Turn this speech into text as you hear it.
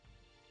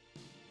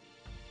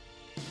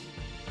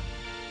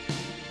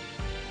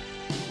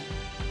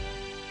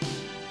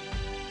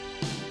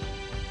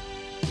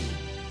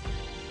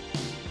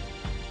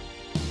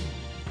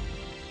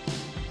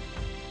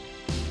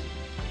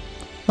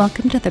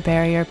Welcome to the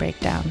Barrier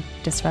Breakdown,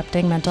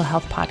 Disrupting Mental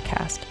Health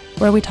podcast,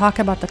 where we talk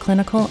about the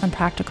clinical and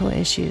practical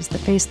issues that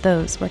face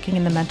those working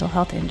in the mental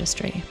health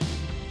industry.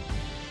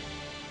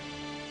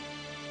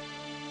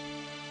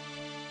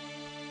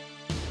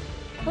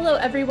 Hello,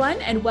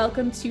 everyone, and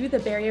welcome to the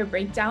Barrier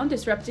Breakdown,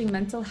 Disrupting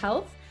Mental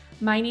Health.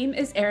 My name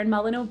is Erin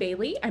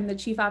Molyneux-Bailey. I'm the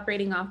Chief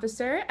Operating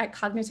Officer at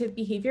Cognitive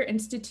Behavior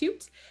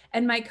Institute,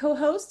 and my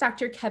co-host,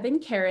 Dr. Kevin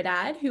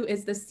Caridad, who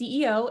is the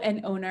CEO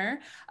and owner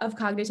of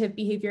Cognitive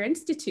Behavior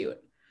Institute.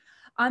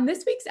 On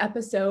this week's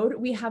episode,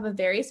 we have a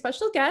very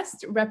special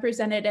guest,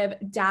 Representative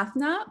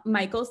Daphna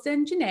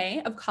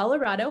Michelson-Janae of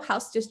Colorado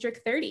House District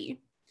 30.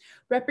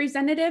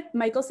 Representative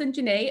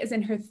Michelson-Janae is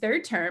in her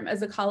third term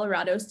as a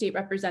Colorado State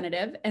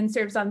Representative and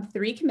serves on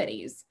 3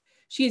 committees.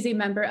 She is a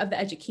member of the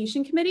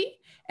Education Committee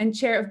and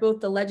chair of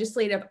both the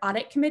Legislative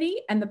Audit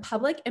Committee and the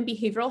Public and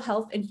Behavioral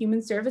Health and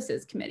Human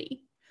Services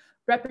Committee.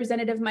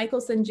 Representative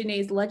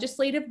Michelson-Janae's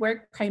legislative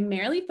work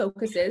primarily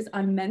focuses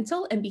on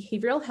mental and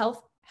behavioral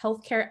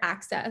healthcare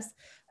access,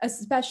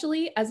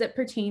 especially as it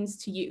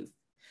pertains to youth.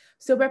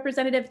 So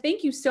Representative,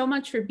 thank you so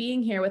much for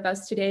being here with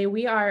us today.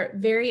 We are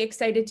very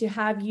excited to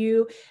have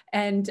you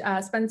and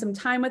spend some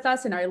time with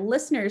us and our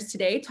listeners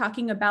today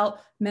talking about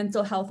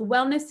mental health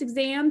wellness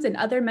exams and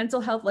other mental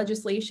health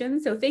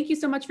legislation. So thank you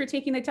so much for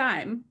taking the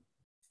time.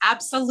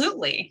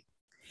 Absolutely.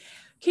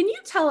 Can you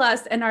tell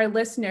us and our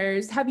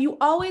listeners, have you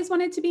always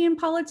wanted to be in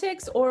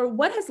politics, or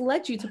what has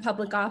led you to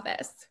public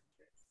office?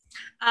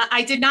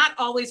 I did not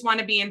always want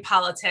to be in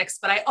politics,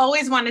 but I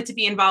always wanted to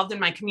be involved in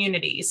my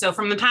community. So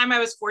from the time I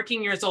was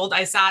 14 years old,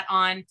 I sat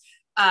on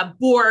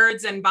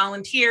boards and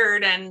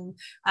volunteered and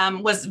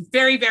was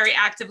very, very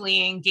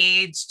actively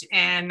engaged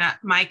in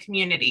my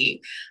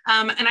community.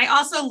 And I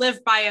also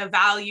live by a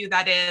value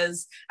that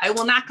is, I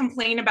will not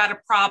complain about a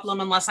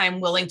problem unless I'm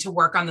willing to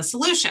work on the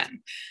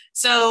solution.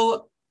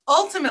 So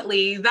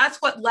ultimately, that's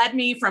what led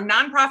me from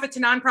nonprofit to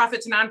nonprofit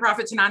to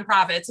nonprofit to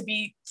nonprofit to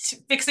be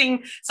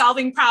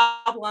solving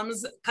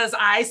problems, because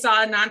I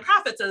saw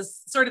nonprofits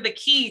as sort of the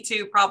key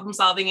to problem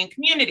solving in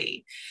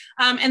community.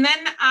 And then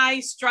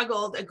I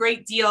struggled a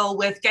great deal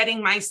with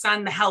getting my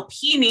son the help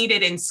he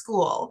needed in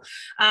school.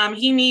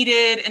 He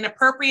needed an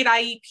appropriate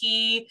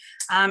IEP,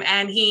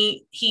 and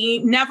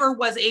he never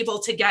was able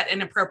to get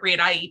an appropriate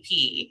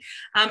IEP.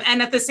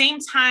 And at the same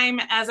time,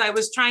 as I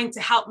was trying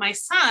to help my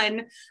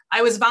son,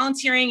 I was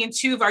volunteering in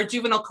 2 of our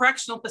juvenile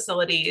correctional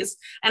facilities.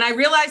 And I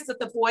realized that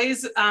the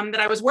boys that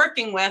I was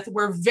working with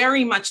were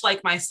very much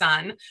like my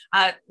son,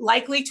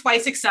 likely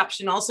twice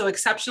exceptional, so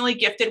exceptionally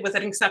gifted with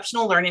an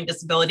exceptional learning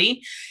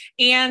disability,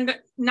 and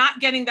not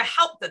getting the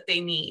help that they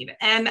need.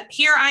 And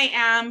here I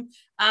am,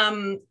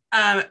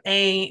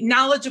 a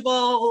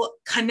knowledgeable,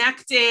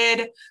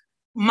 connected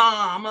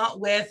mom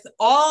with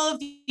all of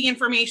the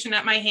information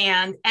at my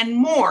hand and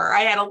more.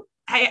 I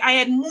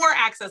had more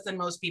access than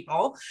most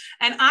people,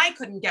 and I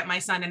couldn't get my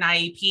son an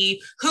IEP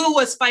who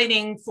was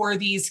fighting for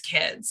these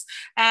kids.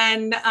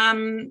 And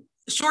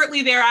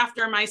shortly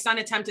thereafter, my son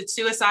attempted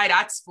suicide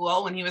at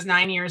school when he was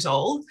 9 years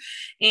old.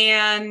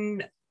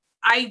 And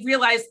I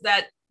realized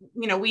that,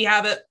 we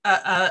have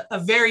a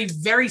very,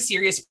 very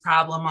serious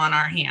problem on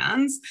our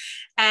hands,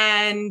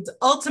 and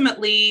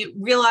ultimately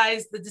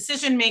realized the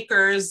decision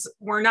makers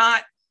were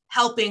not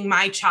helping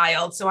my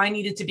child. So I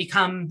needed to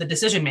become the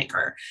decision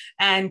maker,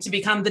 and to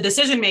become the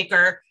decision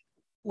maker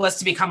was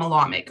to become a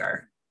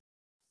lawmaker.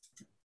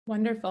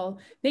 Wonderful.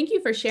 Thank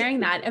you for sharing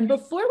that. And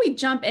before we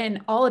jump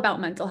in all about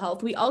mental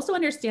health, we also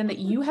understand that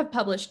you have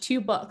published 2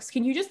 books.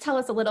 Can you just tell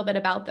us a little bit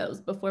about those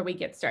before we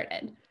get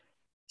started?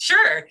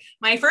 Sure.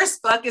 My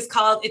first book is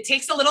called It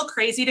Takes a Little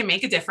Crazy to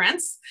Make a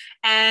Difference.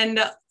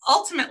 And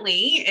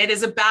ultimately, it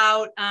is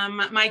about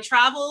my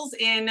travels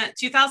in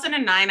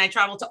 2009. I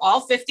traveled to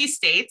all 50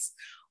 states,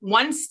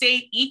 1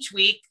 state each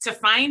week, to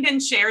find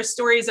and share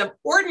stories of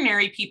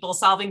ordinary people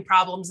solving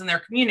problems in their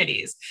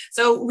communities.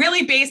 So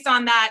really based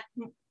on that,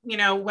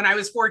 when I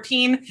was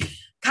 14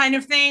 kind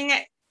of thing,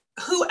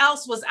 who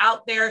else was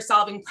out there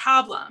solving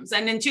problems?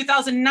 And in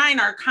 2009,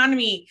 our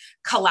economy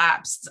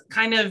collapsed,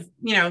 kind of,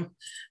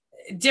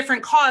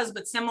 different cause,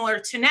 but similar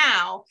to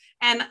now.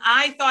 And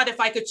I thought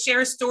if I could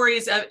share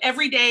stories of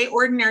everyday,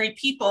 ordinary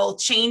people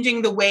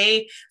changing the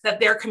way that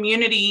their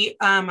community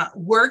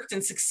worked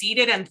and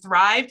succeeded and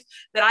thrived,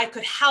 that I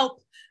could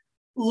help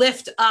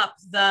lift up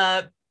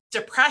the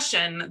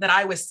depression that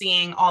I was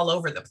seeing all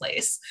over the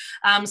place.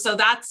 So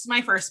that's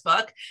my first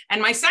book.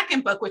 And my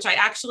second book, which I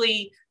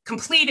actually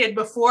completed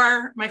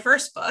before my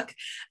first book,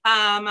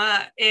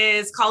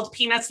 is called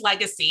Peanut's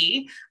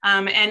Legacy.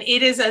 And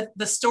it is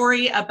the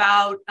story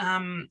about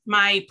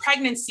my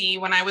pregnancy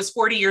when I was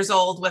 40 years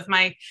old with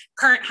my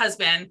current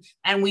husband,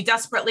 and we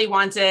desperately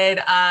wanted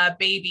a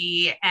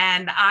baby.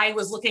 And I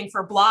was looking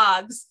for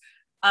blogs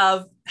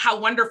of how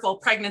wonderful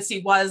pregnancy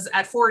was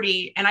at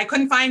 40, and I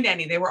couldn't find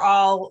any. They were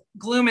all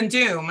gloom and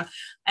doom.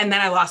 And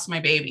then I lost my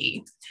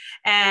baby.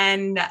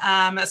 And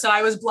so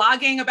I was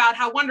blogging about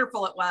how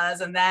wonderful it was,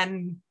 and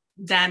then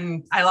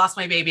then I lost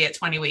my baby at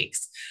 20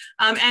 weeks.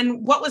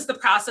 And what was the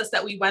process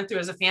that we went through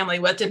as a family?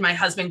 What did my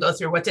husband go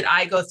through? What did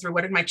I go through?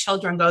 What did my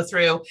children go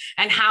through?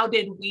 And how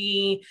did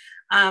we,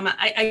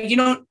 you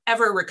don't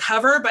ever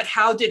recover, but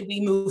how did we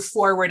move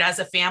forward as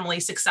a family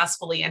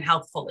successfully and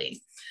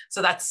healthfully?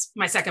 So that's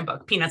my second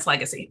book, Peanut's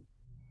Legacy.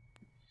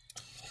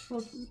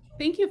 Well,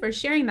 thank you for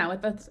sharing that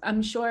with us.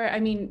 I'm sure,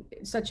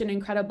 such an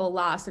incredible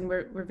loss, and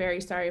we're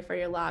very sorry for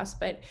your loss,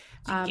 but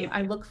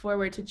I look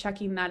forward to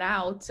checking that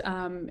out.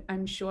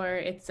 I'm sure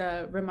it's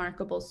a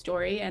remarkable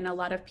story, and a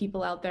lot of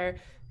people out there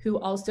who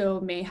also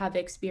may have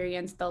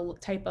experienced the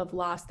type of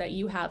loss that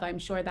you have, I'm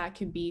sure that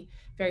can be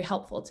very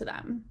helpful to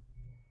them.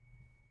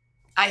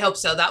 I hope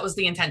so. That was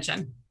the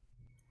intention.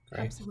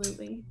 Great.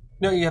 Absolutely.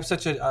 No, you have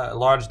such a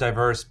large,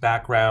 diverse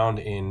background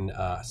in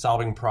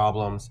solving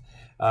problems.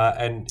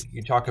 And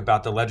you talk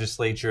about the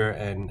legislature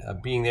and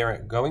being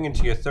there, going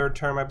into your third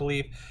term, I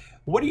believe.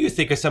 What do you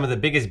think are some of the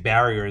biggest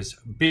barriers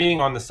being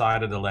on the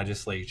side of the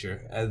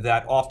legislature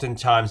that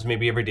oftentimes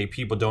maybe everyday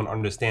people don't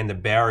understand the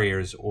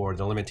barriers or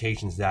the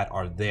limitations that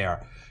are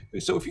there?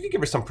 So if you could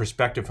give us some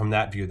perspective from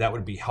that view, that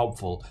would be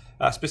helpful,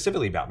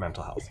 specifically about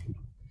mental health.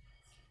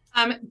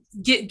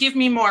 Give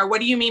me more.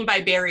 What do you mean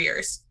by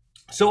barriers?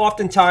 So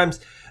oftentimes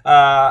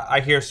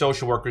I hear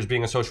social workers,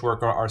 being a social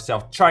worker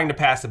ourselves, trying to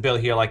pass a bill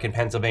here like in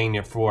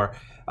Pennsylvania for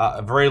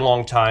a very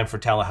long time for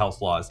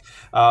telehealth laws.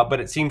 But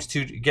it seems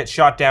to get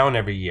shot down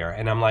every year.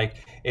 And I'm like,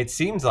 it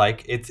seems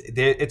like it's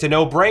a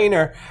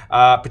no-brainer,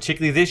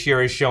 particularly this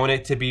year has shown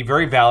it to be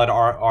very valid,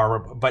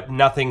 but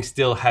nothing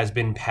still has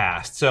been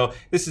passed. So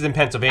this is in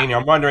Pennsylvania.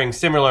 I'm wondering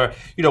similar,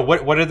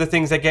 what are the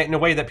things that get in the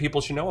way that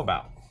people should know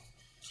about?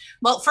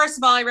 Well, first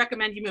of all, I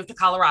recommend you move to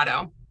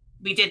Colorado.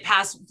 We did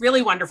pass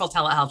really wonderful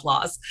telehealth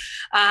laws.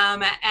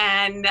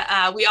 And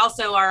we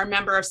also are a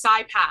member of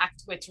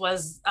PsyPact, which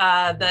was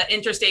the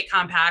interstate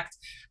compact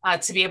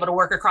to be able to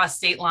work across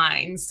state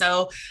lines.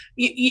 So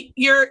the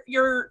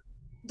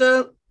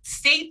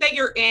state that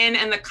you're in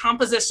and the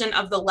composition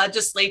of the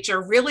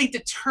legislature really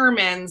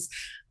determines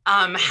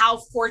how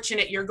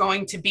fortunate you're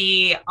going to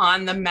be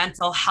on the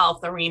mental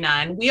health arena.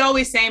 And we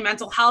always say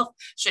mental health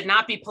should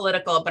not be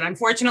political, but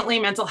unfortunately,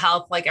 mental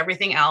health, like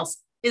everything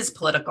else, is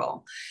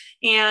political.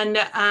 And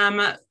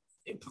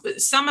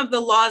some of the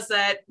laws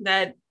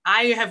that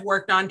I have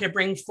worked on to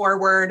bring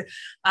forward,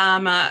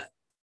 the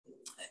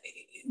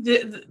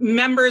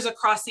members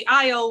across the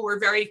aisle were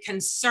very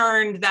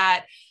concerned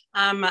that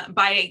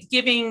by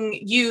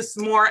giving youth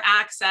more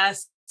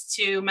access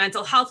to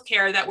mental health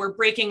care, that we're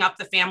breaking up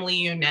the family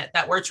unit,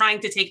 that we're trying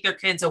to take their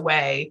kids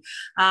away.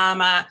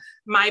 My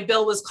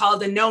bill was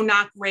called a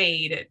no-knock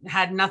raid. It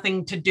had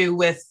nothing to do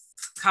with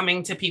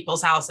coming to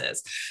people's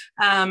houses.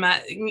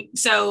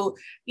 So,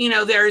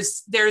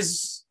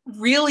 there's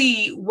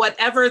really,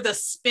 whatever the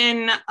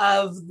spin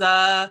of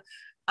the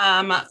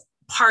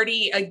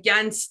party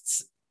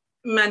against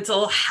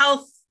mental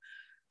health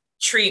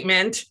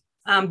treatment,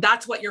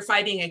 that's what you're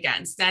fighting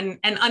against, and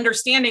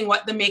understanding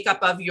what the makeup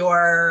of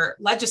your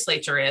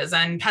legislature is.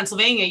 And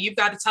Pennsylvania, you've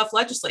got a tough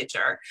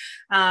legislature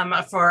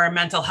for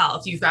mental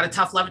health. You've got a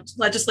tough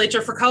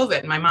legislature for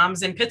COVID. My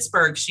mom's in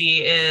Pittsburgh. She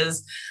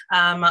is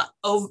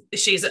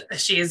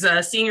she's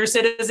a senior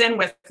citizen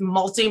with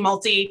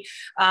multi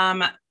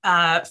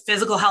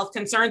physical health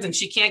concerns, and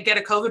she can't get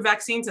a COVID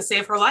vaccine to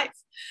save her life.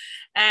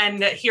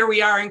 And here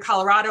we are in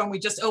Colorado, and we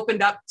just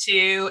opened up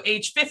to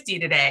age 50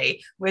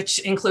 today, which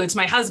includes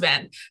my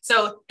husband.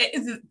 So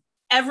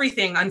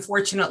everything,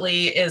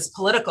 unfortunately, is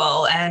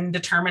political and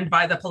determined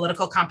by the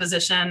political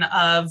composition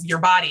of your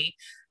body.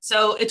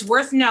 So it's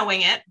worth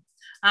knowing it.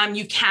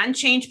 You can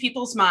change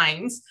people's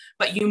minds,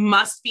 but you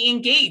must be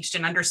engaged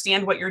and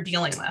understand what you're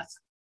dealing with.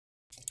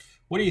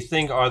 What do you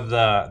think are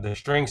the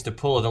strings to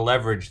pull, or the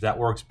leverage that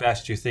works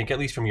best, you think, at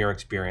least from your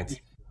experience?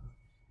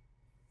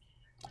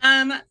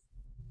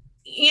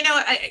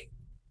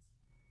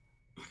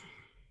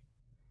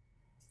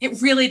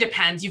 It really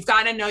depends. You've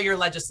got to know your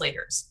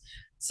legislators.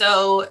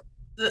 So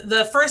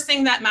the first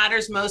thing that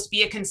matters most,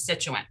 be a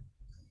constituent,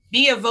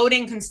 be a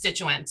voting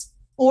constituent,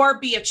 or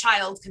be a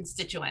child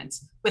constituent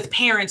with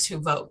parents who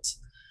vote.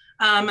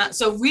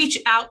 So reach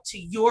out to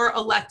your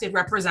elected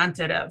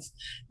representative.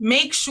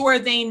 Make sure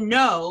they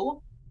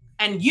know,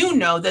 and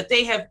that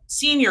they have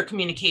seen your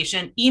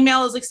communication.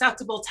 Email is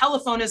acceptable,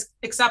 telephone is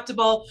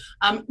acceptable.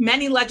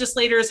 Many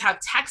legislators have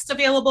text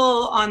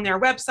available on their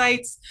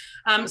websites.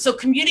 So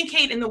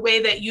communicate in the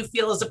way that you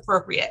feel is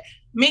appropriate.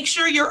 Make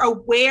sure you're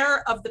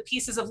aware of the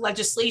pieces of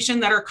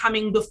legislation that are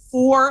coming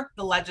before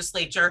the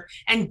legislature,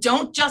 and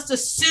don't just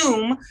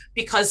assume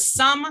because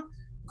some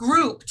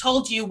group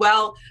told you,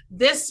 well,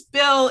 this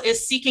bill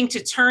is seeking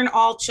to turn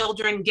all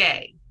children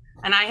gay.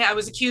 And I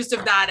was accused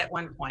of that at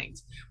one point.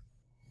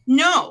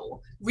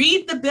 No,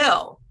 read the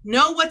bill,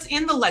 know what's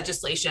in the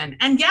legislation.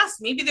 And yes,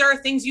 maybe there are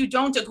things you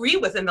don't agree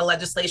with in the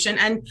legislation,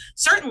 and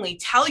certainly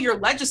tell your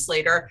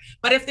legislator.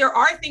 But if there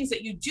are things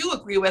that you do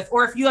agree with,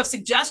 or if you have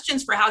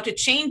suggestions for how to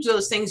change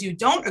those things you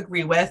don't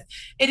agree with,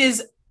 it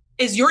is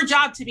your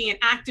job to be an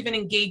active and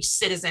engaged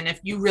citizen if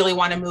you really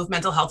want to move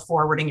mental health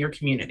forward in your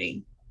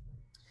community.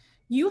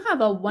 You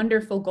have a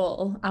wonderful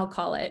goal, I'll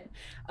call it,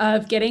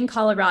 of getting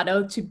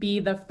Colorado to be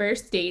the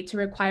first state to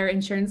require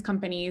insurance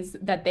companies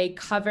that they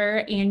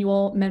cover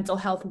annual mental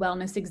health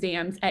wellness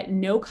exams at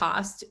no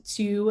cost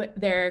to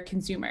their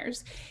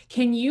consumers.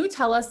 Can you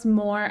tell us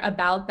more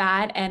about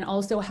that and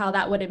also how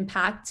that would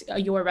impact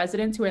your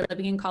residents who are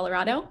living in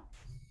Colorado?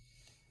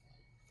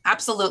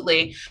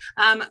 Absolutely.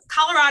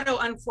 Colorado,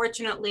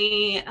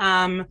 unfortunately,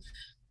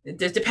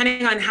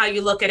 depending on how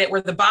you look at it, we're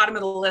the bottom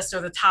of the list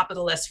or the top of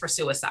the list for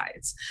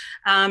suicides.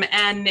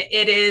 And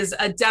it is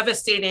a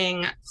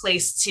devastating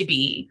place to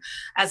be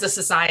as a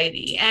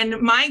society. And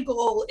my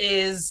goal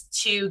is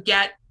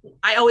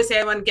I always say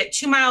I want to get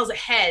 2 miles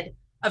ahead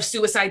of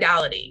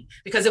suicidality,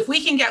 because if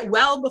we can get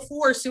well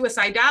before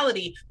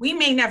suicidality, we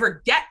may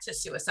never get to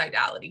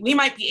suicidality. We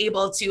might be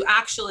able to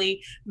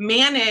actually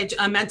manage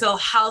a mental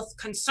health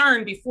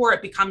concern before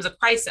it becomes a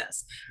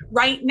crisis.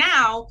 Right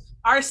now,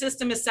 our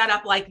system is set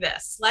up like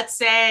this. Let's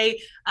say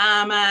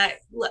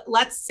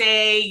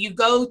you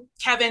go,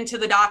 Kevin, to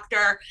the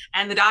doctor,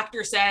 and the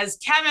doctor says,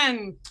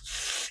 Kevin,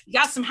 you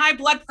got some high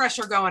blood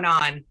pressure going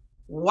on.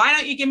 Why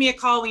don't you give me a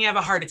call when you have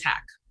a heart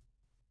attack?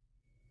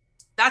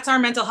 That's our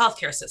mental health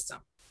care system.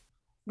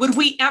 Would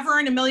we ever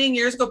in a million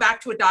years go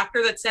back to a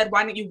doctor that said,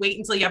 why don't you wait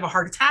until you have a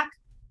heart attack?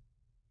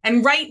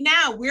 And right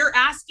now, we're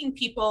asking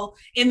people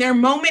in their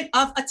moment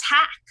of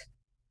attack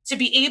to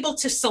be able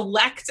to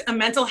select a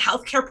mental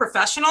health care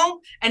professional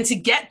and to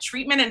get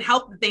treatment and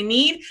help that they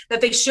need, that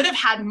they should have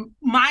had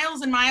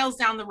miles and miles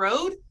down the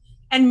road.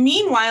 And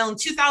meanwhile, in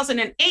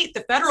 2008,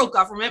 the federal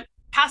government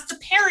passed a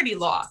parity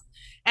law.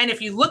 And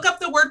if you look up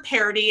the word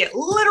parity, it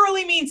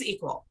literally means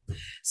equal.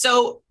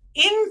 So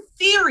in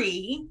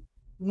theory,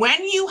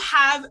 when you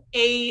have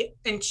a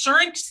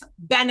insurance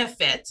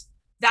benefit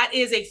that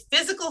is a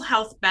physical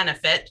health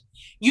benefit,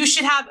 you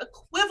should have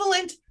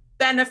equivalent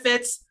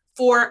benefits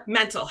for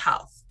mental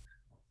health.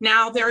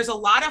 Now, there is a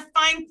lot of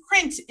fine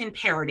print in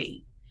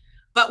parity,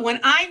 but when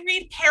I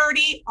read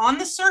parity on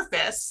the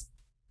surface,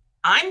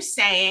 I'm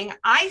saying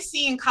I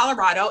see in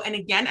Colorado, and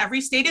again,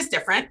 every state is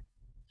different.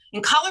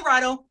 In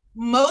Colorado,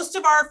 most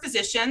of our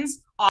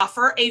physicians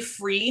offer a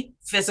free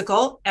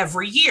physical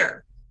every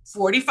year,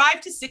 45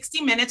 to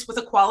 60 minutes with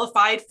a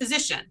qualified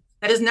physician.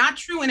 That is not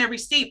true in every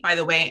state, by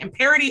the way, and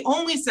parity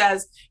only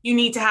says you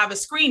need to have a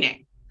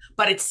screening,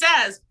 but it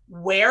says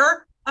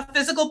where a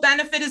physical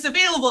benefit is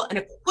available, an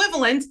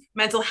equivalent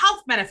mental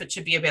health benefit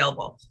should be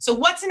available. So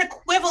what's an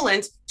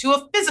equivalent to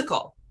a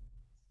physical?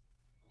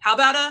 How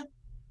about a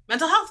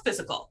mental health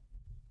physical?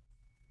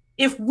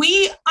 If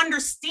we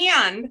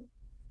understand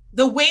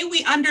the way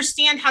we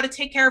understand how to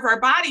take care of our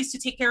bodies, to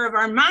take care of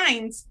our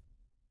minds,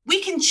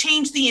 we can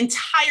change the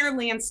entire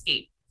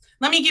landscape.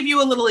 Let me give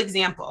you a little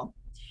example.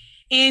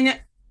 In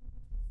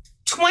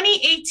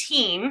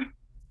 2018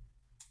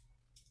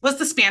 was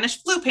the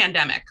Spanish flu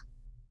pandemic.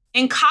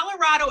 In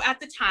Colorado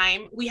at the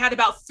time, we had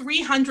about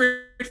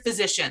 300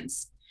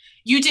 physicians.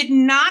 You did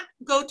not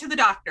go to the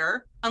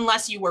doctor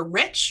unless you were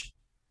rich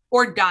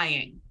or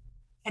dying.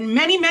 And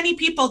many, many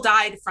people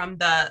died from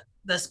the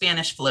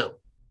Spanish flu.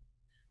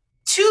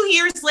 2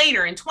 years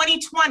later, in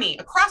 2020,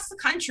 across the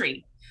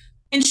country,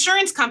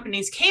 insurance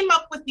companies came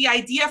up with the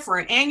idea for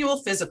an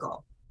annual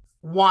physical.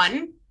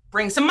 1,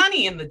 bring some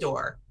money in the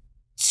door.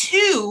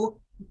 2,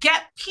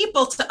 get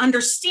people to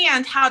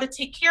understand how to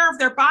take care of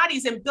their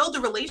bodies and build a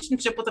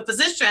relationship with a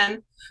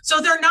physician so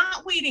they're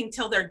not waiting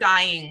till they're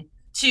dying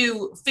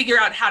to figure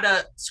out how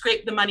to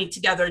scrape the money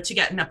together to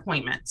get an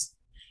appointment.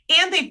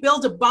 And they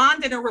build a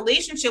bond and a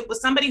relationship with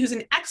somebody who's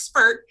an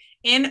expert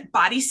in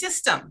body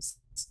systems.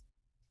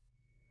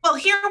 Well,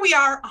 here we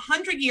are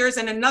 100 years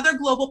and another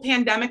global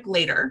pandemic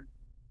later,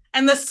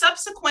 and the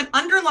subsequent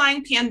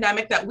underlying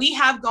pandemic that we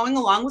have going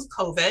along with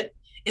COVID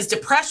is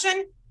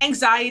depression,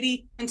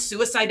 anxiety, and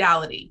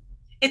suicidality.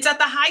 It's at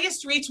the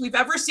highest rates we've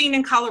ever seen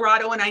in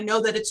Colorado, and I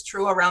know that it's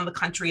true around the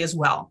country as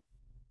well.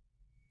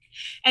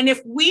 And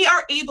if we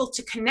are able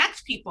to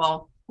connect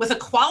people with a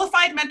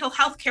qualified mental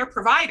health care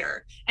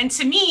provider, and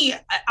to me,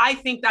 I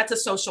think that's a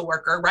social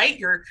worker, right?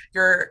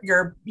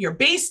 Your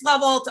base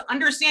level to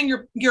understand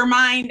your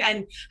mind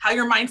and how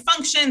your mind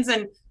functions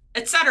and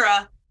et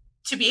cetera,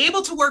 to be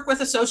able to work with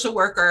a social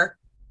worker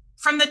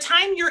from the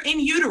time you're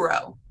in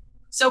utero.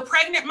 So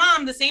pregnant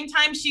mom, the same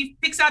time she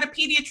picks out a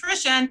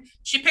pediatrician,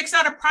 she picks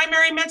out a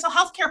primary mental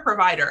health care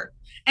provider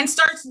and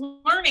starts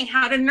learning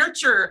how to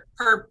nurture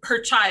her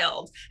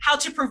child, how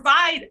to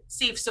provide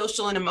safe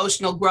social and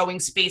emotional growing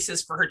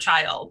spaces for her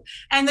child.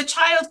 And the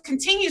child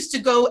continues to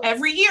go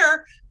every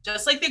year,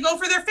 just like they go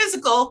for their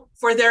physical,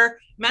 for their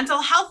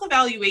mental health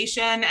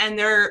evaluation and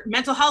their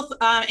mental health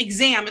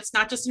exam. It's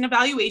not just an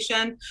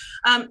evaluation,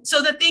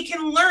 so that they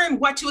can learn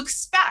what to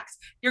expect.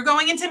 You're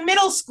going into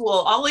middle school,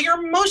 all of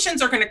your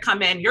emotions are going to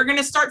come in. You're going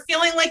to start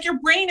feeling like your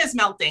brain is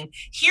melting.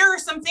 Here are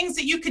some things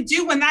that you could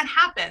do when that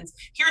happens.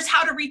 Here's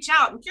how to reach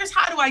out. And here's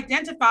how to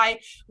identify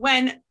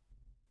when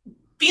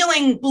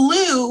feeling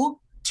blue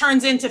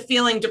turns into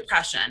feeling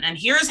depression. And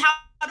here's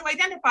how to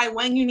identify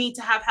when you need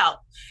to have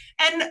help.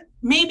 And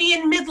maybe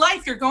in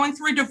midlife, you're going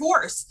through a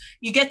divorce.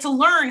 You get to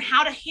learn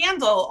how to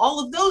handle all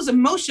of those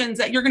emotions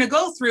that you're going to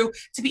go through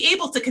to be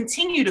able to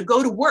continue to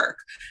go to work.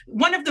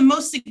 One of the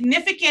most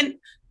significant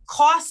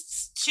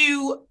costs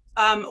to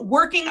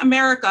working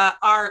America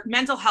are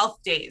mental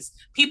health days.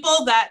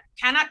 People that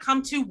cannot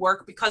come to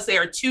work because they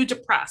are too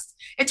depressed.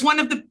 It's one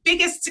of the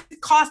biggest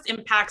cost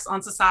impacts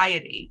on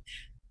society.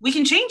 We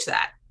can change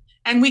that.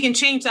 And we can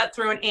change that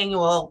through an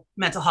annual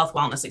mental health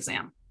wellness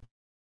exam.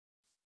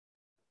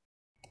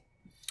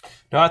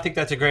 No, I think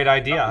that's a great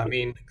idea. I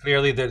mean,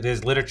 clearly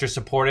there's literature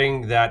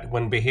supporting that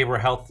when behavioral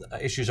health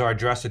issues are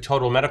addressed, the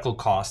total medical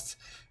costs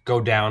go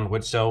down,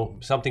 which so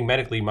something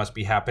medically must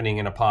be happening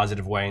in a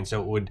positive way. And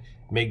so it would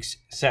make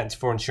sense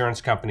for insurance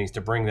companies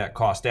to bring that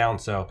cost down.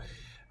 So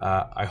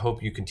I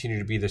hope you continue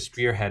to be the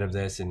spearhead of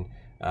this and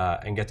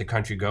get the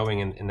country going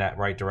in that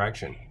right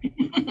direction.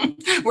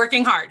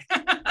 Working hard.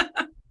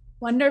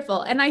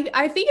 Wonderful. And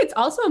I think it's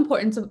also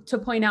important to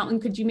point out, and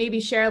could you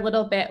maybe share a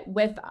little bit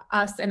with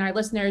us and our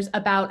listeners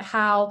about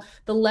how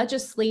the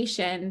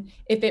legislation,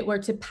 if it were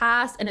to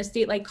pass in a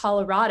state like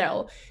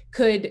Colorado,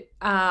 could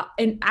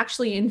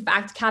in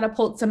fact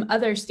catapult some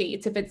other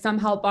states if it's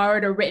somehow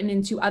borrowed or written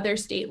into other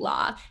state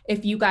law,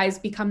 if you guys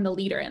become the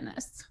leader in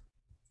this?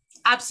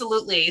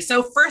 Absolutely.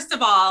 So first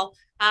of all,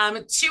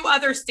 2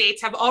 other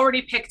states have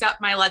already picked up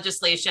my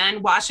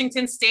legislation,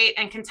 Washington State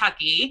and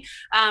Kentucky.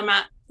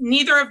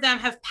 Neither of them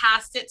have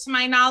passed it to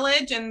my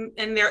knowledge, and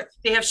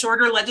they have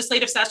shorter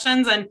legislative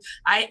sessions, and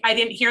I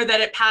didn't hear that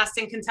it passed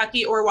in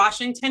Kentucky or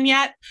Washington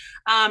yet.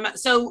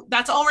 So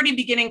that's already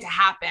beginning to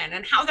happen.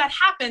 And how that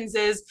happens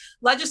is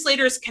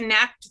legislators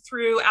connect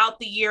throughout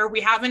the year.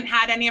 We haven't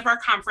had any of our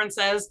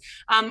conferences,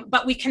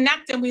 but we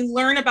connect and we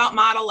learn about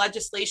model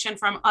legislation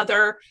from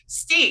other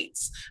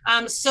states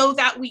so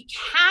that we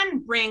can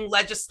bring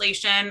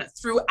legislation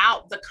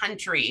throughout the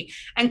country.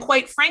 And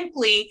quite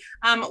frankly,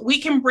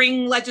 we can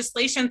bring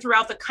legislation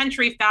throughout the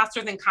country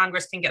faster than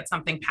Congress can get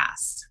something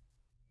passed.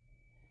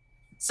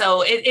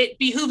 So it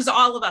behooves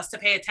all of us to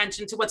pay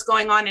attention to what's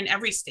going on in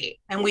every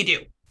state, and we do.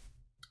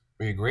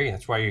 We agree.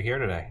 That's why you're here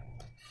today.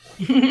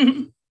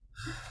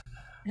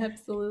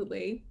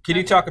 Absolutely. Can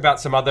you talk about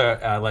some other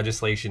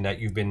legislation that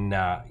you've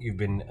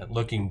been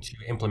looking to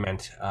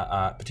implement,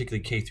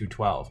 particularly K through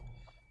 12?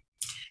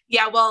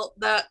 Yeah, well,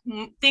 the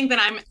thing that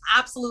I'm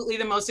absolutely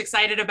the most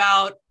excited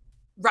about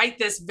right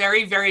this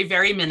very, very,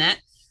 very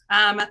minute.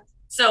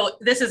 So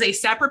this is a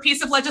separate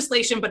piece of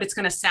legislation, but it's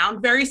going to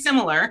sound very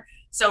similar.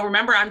 So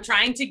remember, I'm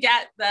trying to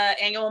get the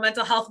annual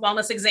mental health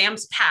wellness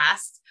exams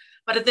passed.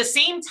 But at the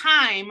same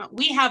time,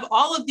 we have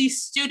all of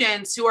these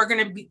students who are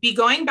going to be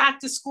going back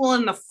to school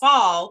in the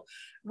fall,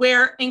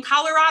 where in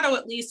Colorado,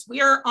 at least,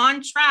 we are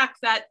on track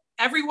that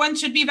everyone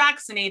should be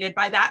vaccinated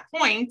by that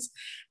point.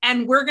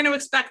 And we're going to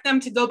expect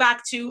them to go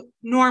back to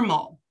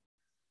normal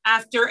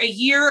after a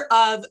year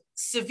of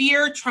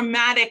severe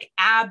traumatic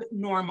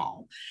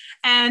abnormal.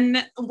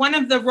 And one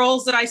of the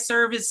roles that I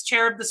serve is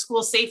chair of the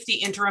school safety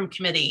interim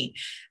committee.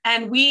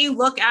 And we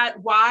look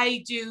at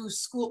why does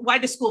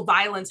school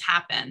violence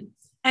happen?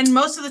 And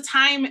most of the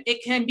time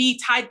it can be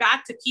tied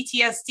back to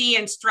PTSD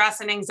and stress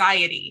and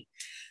anxiety.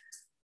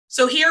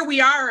 So here we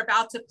are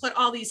about to put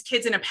all these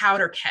kids in a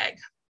powder keg.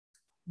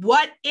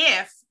 What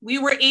if we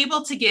were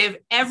able to give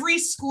every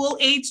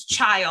school-age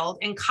child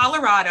in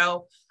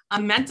Colorado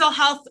a mental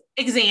health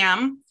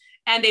exam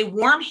and a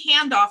warm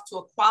handoff to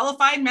a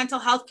qualified mental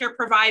health care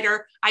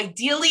provider,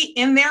 ideally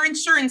in their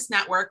insurance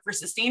network for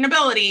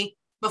sustainability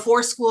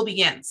before school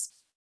begins?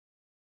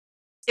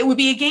 It would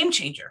be a game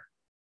changer.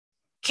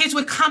 Kids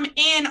would come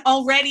in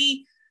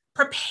already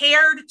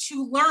prepared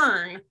to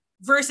learn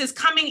versus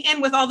coming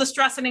in with all the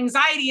stress and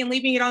anxiety and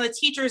leaving it on the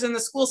teachers and the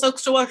school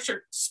social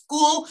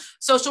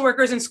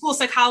workers and school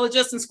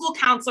psychologists and school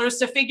counselors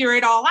to figure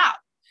it all out.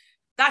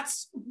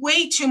 That's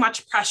way too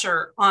much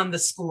pressure on the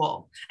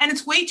school, and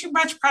it's way too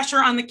much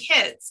pressure on the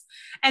kids.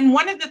 And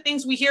one of the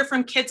things we hear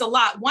from kids a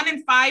lot, 1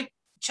 in 5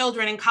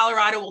 children in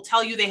Colorado will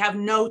tell you they have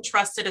no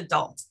trusted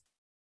adult.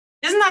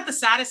 Isn't that the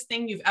saddest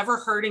thing you've ever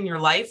heard in your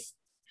life?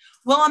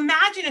 Well,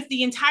 imagine if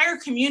the entire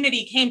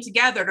community came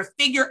together to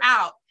figure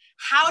out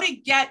how to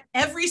get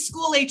every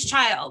school-age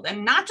child,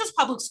 and not just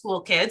public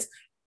school kids,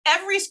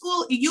 every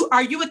school,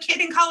 are you a kid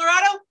in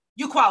Colorado?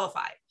 You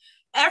qualify.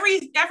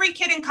 Every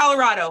kid in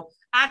Colorado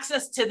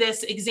access to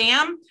this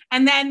exam,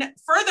 and then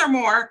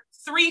furthermore,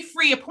 3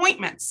 free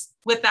appointments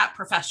with that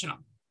professional.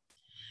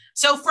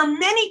 So for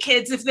many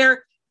kids, if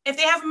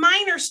they have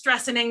minor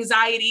stress and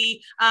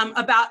anxiety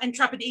and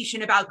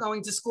trepidation about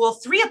going to school,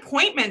 3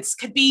 appointments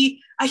could be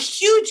a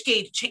huge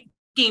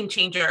game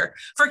changer.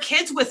 For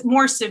kids with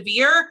more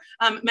severe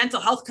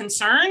mental health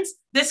concerns,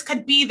 this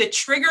could be the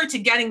trigger to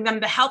getting them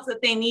the help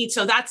that they need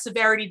so that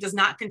severity does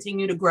not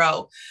continue to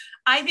grow.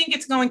 I think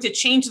it's going to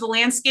change the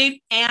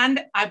landscape, and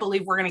I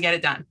believe we're going to get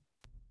it done.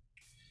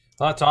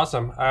 Well, that's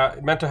awesome.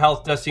 Mental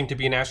health does seem to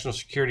be a national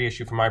security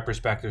issue from my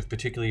perspective,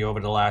 particularly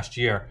over the last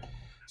year.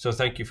 So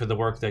thank you for the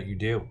work that you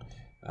do.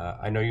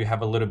 I know you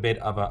have a little bit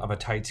of a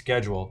tight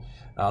schedule.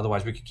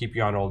 Otherwise, we could keep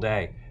you on all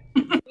day.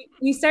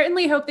 We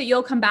certainly hope that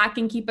you'll come back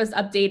and keep us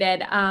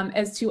updated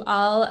as to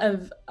all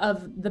of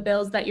the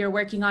bills that you're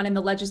working on in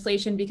the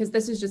legislation, because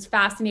this is just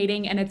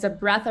fascinating and it's a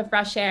breath of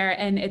fresh air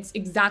and it's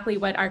exactly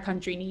what our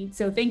country needs.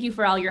 So thank you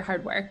for all your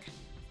hard work.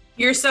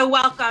 You're so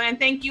welcome. And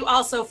thank you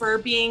also for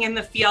being in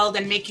the field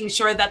and making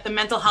sure that the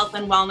mental health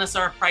and wellness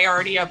are a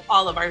priority of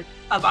all of our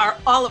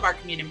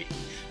community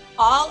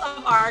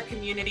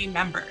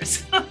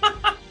members.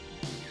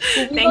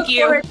 Thank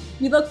you.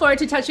 We look forward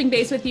to touching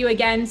base with you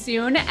again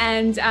soon.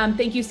 And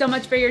thank you so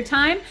much for your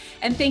time.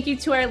 And thank you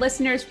to our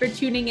listeners for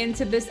tuning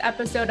into this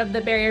episode of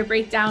The Barrier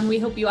Breakdown. We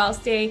hope you all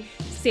stay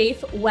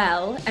safe,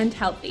 well, and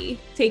healthy.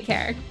 Take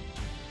care.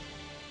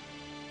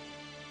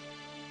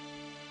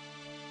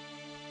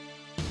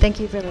 Thank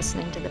you for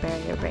listening to The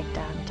Barrier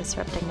Breakdown,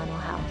 Disrupting Mental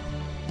Health.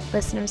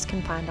 Listeners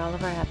can find all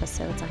of our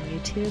episodes on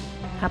YouTube,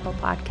 Apple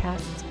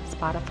Podcasts,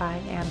 Spotify,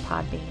 and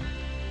Podbean.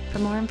 For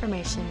more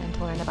information and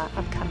to learn about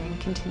upcoming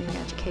continuing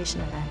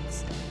education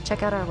events,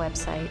 check out our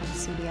website,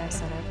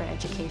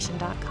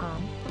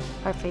 cbicenterforeducation.com,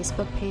 our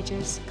Facebook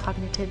pages,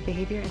 Cognitive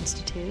Behavior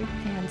Institute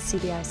and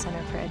CBI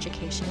Center for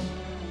Education,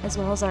 as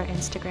well as our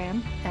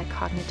Instagram at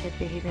Cognitive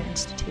Behavior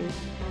Institute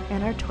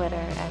and our Twitter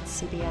at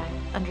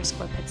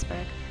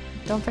CBI_Pittsburgh.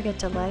 Don't forget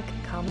to like,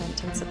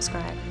 comment, and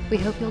subscribe. We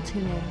hope you'll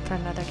tune in for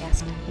another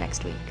guest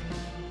next week.